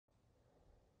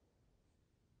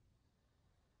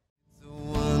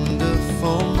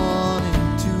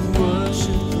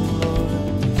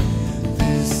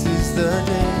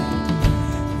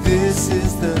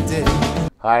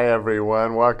Hi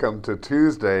everyone, welcome to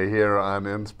Tuesday here on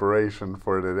Inspiration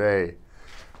for Today.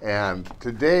 And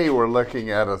today we're looking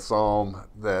at a psalm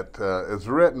that is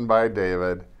written by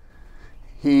David.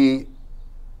 He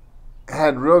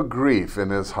had real grief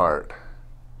in his heart.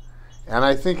 And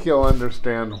I think you'll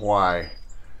understand why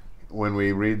when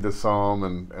we read the psalm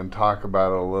and talk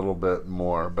about it a little bit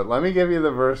more. But let me give you the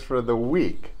verse for the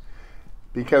week,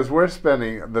 because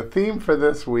the theme for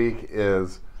this week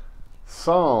is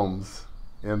Psalms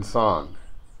in song.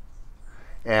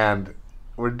 And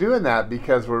we're doing that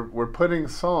because we're putting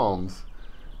psalms,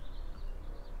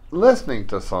 listening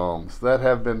to psalms that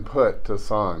have been put to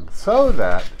song, so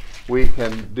that we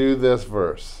can do this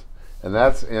verse. And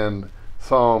that's in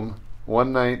Psalm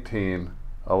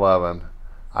 119:11.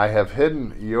 I have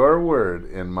hidden your word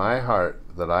in my heart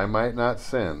that I might not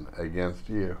sin against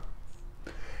you.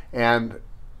 And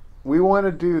we want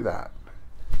to do that.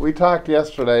 We talked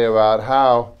yesterday about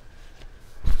how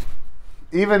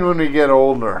even when we get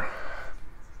older,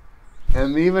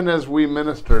 and even as we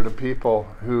minister to people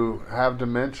who have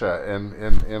dementia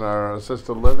in our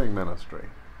assisted living ministry,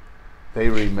 they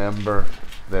remember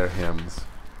their hymns.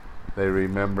 They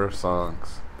remember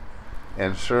songs.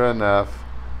 And sure enough,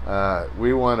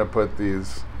 we want to put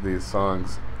these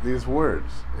songs, these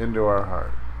words, into our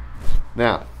heart.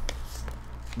 Now,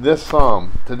 this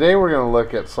psalm, today we're going to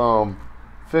look at Psalm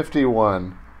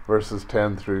 51, verses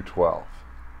 10 through 12.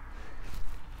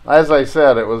 As I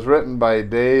said, it was written by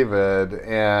David,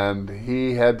 and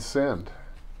he had sinned.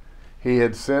 He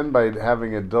had sinned by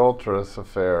having an adulterous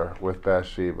affair with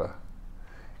Bathsheba.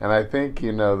 And I think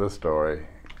you know the story,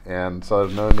 and so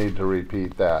there's no need to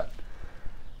repeat that.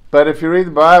 But if you read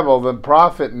the Bible, the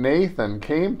prophet Nathan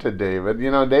came to David.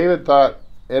 You know, David thought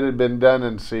it had been done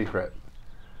in secret.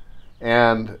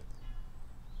 And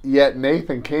yet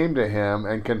Nathan came to him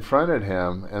and confronted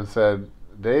him and said,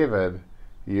 David,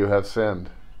 you have sinned.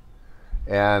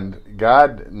 And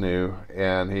God knew,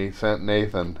 and he sent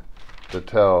Nathan to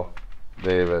tell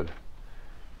David.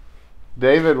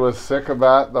 David was sick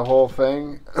about the whole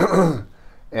thing,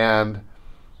 and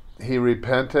he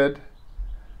repented.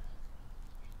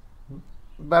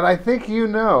 But I think you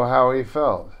know how he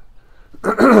felt.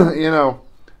 You know,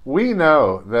 we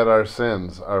know that our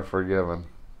sins are forgiven.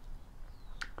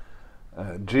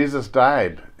 Jesus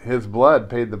died. His blood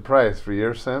paid the price for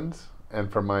your sins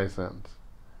and for my sins.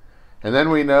 And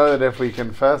then we know that if we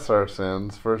confess our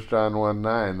sins, 1 John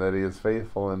 1:9, that he is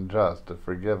faithful and just to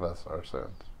forgive us our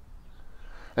sins.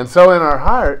 And so in our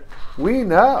heart, we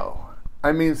know,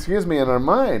 in our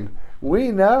mind,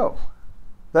 we know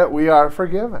that we are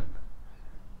forgiven.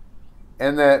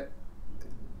 And that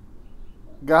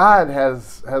God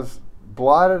has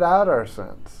blotted out our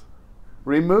sins,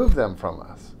 removed them from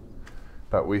us.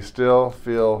 But we still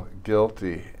feel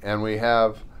guilty, and we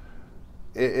have,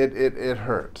 it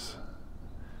hurts.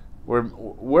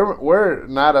 We're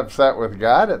not upset with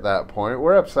God at that point.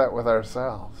 We're upset with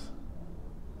ourselves.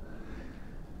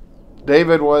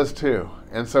 David was too.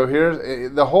 And so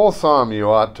here's the whole psalm you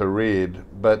ought to read,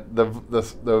 but the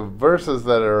verses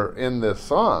that are in this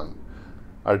song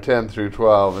are 10 through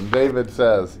 12. And David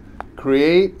says,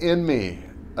 create in me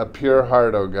a pure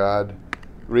heart, O God.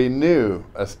 Renew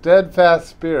a steadfast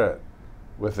spirit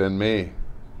within me.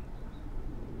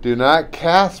 Do not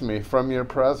cast me from your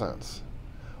presence,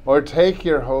 or take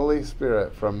your Holy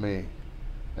Spirit from me.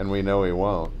 And we know he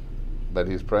won't, but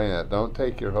he's praying that. Don't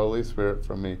take your Holy Spirit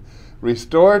from me.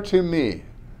 Restore to me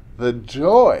the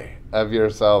joy of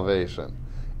your salvation,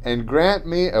 and grant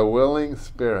me a willing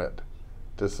spirit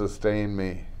to sustain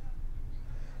me.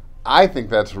 I think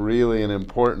that's really an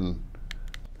important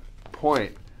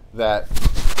point that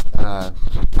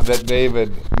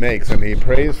David makes, and he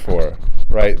prays for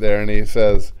right there. And he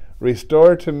says,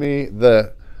 restore to me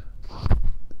the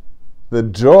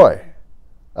joy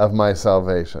of my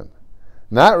salvation.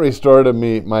 Not restore to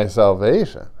me my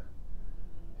salvation.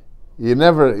 You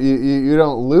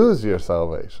don't lose your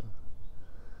salvation.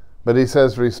 But he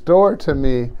says, restore to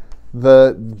me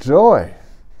the joy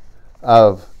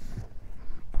of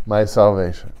my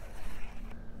salvation.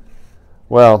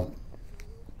 Well,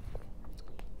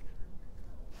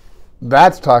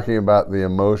 that's talking about the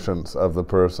emotions of the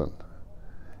person.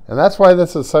 And that's why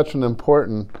this is such an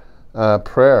important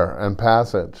prayer and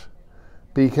passage,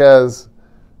 because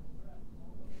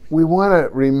we want to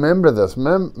remember this,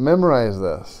 memorize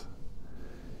this,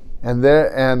 and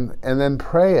then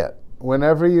pray it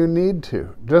whenever you need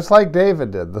to, just like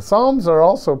David did. The Psalms are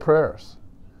also prayers,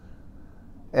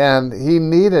 and he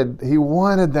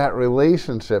wanted that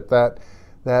relationship, that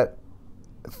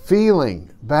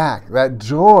feeling back, that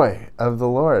joy of the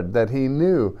Lord that he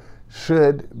knew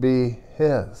should be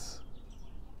his.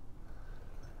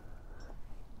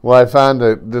 Well, I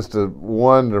found just a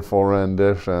wonderful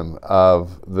rendition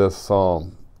of this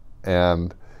psalm,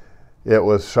 and it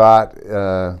was shot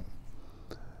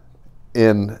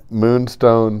in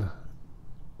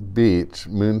Beach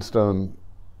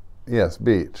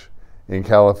in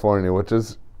California, which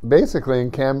is basically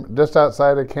just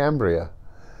outside of Cambria.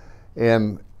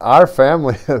 And our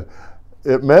family,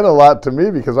 it meant a lot to me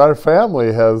because our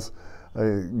family has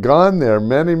gone there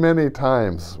many, many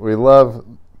times. We love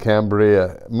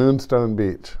Cambria, Moonstone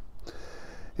Beach.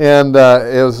 And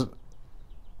it was,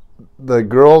 the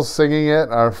girls singing it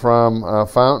are from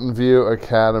Fountain View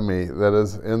Academy that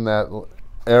is in that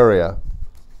area.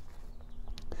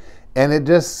 And it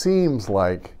just seems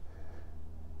like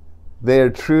they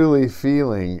are truly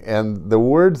feeling, and the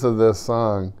words of this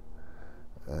song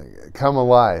come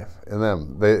alive in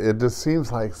them. It just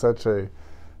seems like such a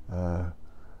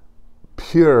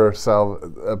pure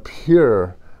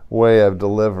way of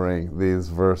delivering these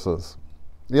verses.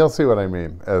 You'll see what I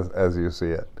mean as you see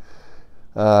it.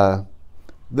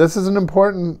 This is an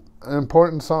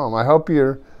important psalm. I hope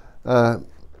you're,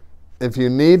 if you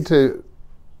need to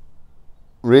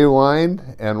rewind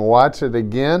and watch it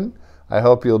again, I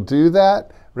hope you'll do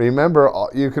that. Remember,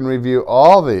 you can review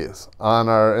all these on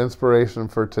our Inspiration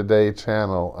for Today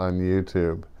channel on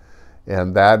YouTube.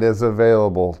 And that is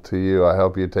available to you. I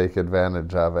hope you take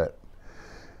advantage of it.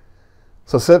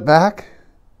 So sit back,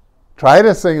 try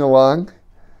to sing along,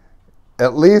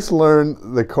 at least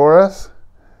learn the chorus,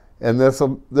 and this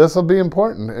will be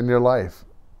important in your life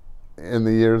in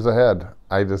the years ahead.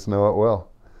 I just know it will.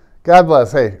 God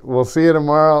bless. Hey, we'll see you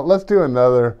tomorrow. Let's do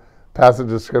another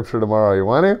passage of Scripture tomorrow. You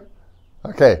want to?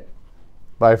 Okay.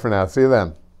 Bye for now. See you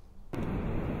then.